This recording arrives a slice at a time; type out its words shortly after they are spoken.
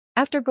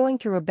After going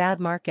through a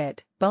bad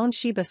market,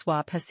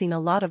 ShibaSwap has seen a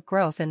lot of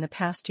growth in the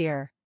past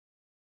year.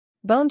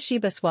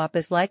 ShibaSwap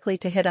is likely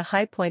to hit a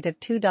high point of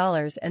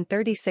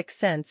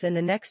 $2.36 in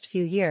the next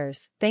few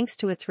years, thanks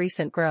to its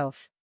recent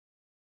growth.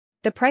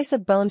 The price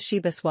of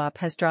ShibaSwap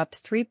has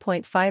dropped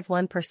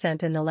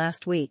 3.51% in the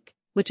last week,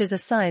 which is a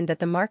sign that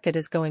the market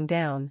is going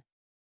down.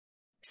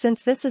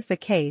 Since this is the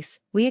case,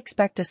 we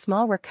expect a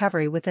small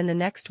recovery within the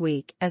next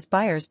week as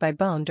buyers buy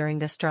BONE during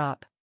this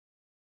drop.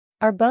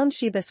 Our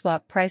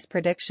ShibaSwap price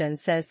prediction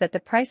says that the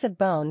price of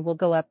BONE will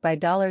go up by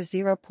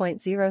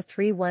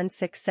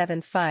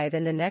 $0.031675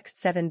 in the next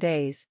 7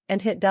 days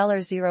and hit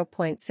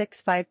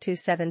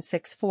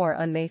 $0.652764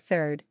 on May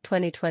 3,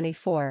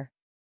 2024.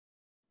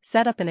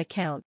 Set up an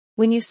account.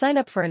 When you sign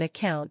up for an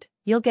account,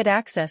 you'll get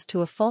access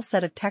to a full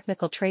set of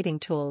technical trading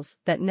tools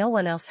that no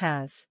one else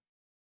has.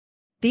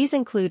 These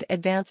include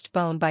advanced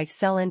BONE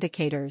buy-sell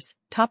indicators,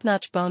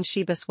 top-notch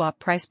ShibaSwap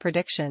price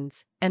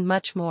predictions, and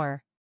much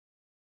more.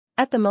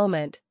 At the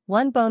moment,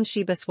 one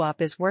ShibaSwap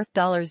is worth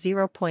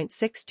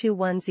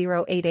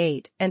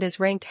 $0.621088 and is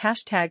ranked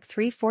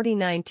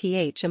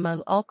 #349th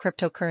among all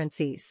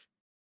cryptocurrencies.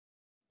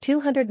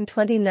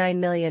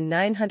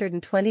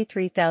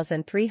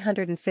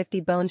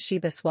 229,923,350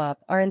 ShibaSwap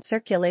are in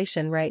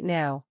circulation right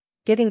now,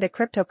 giving the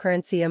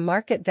cryptocurrency a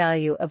market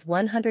value of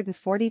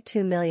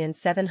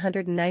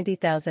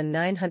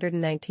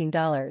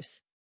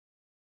 $142,790,919.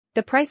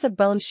 The price of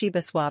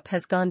ShibaSwap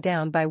has gone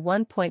down by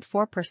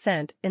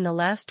 1.4% in the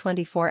last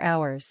 24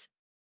 hours.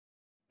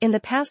 In the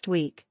past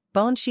week,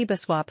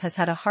 ShibaSwap has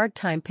had a hard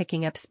time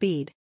picking up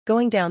speed,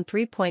 going down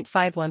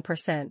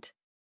 3.51%.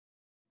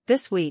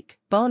 This week,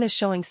 BONE is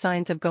showing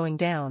signs of going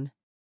down.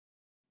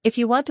 If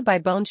you want to buy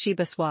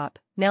ShibaSwap,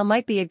 now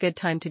might be a good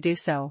time to do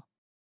so.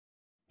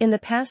 In the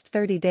past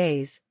 30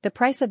 days, the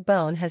price of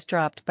BONE has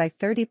dropped by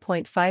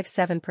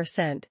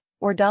 30.57%,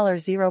 or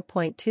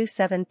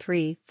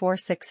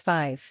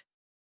 $0.273465.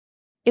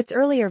 Its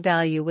earlier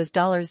value was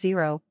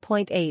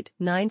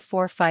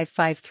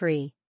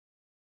 $0.894553.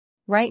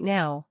 Right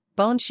now,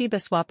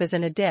 ShibaSwap is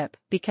in a dip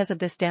because of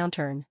this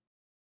downturn.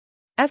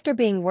 After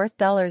being worth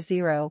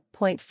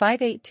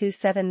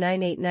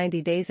 $0.582798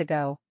 90 days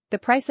ago, the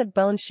price of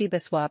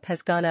ShibaSwap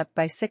has gone up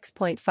by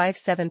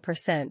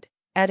 6.57%,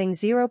 adding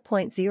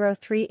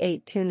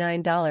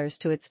 $0.03829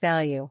 to its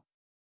value.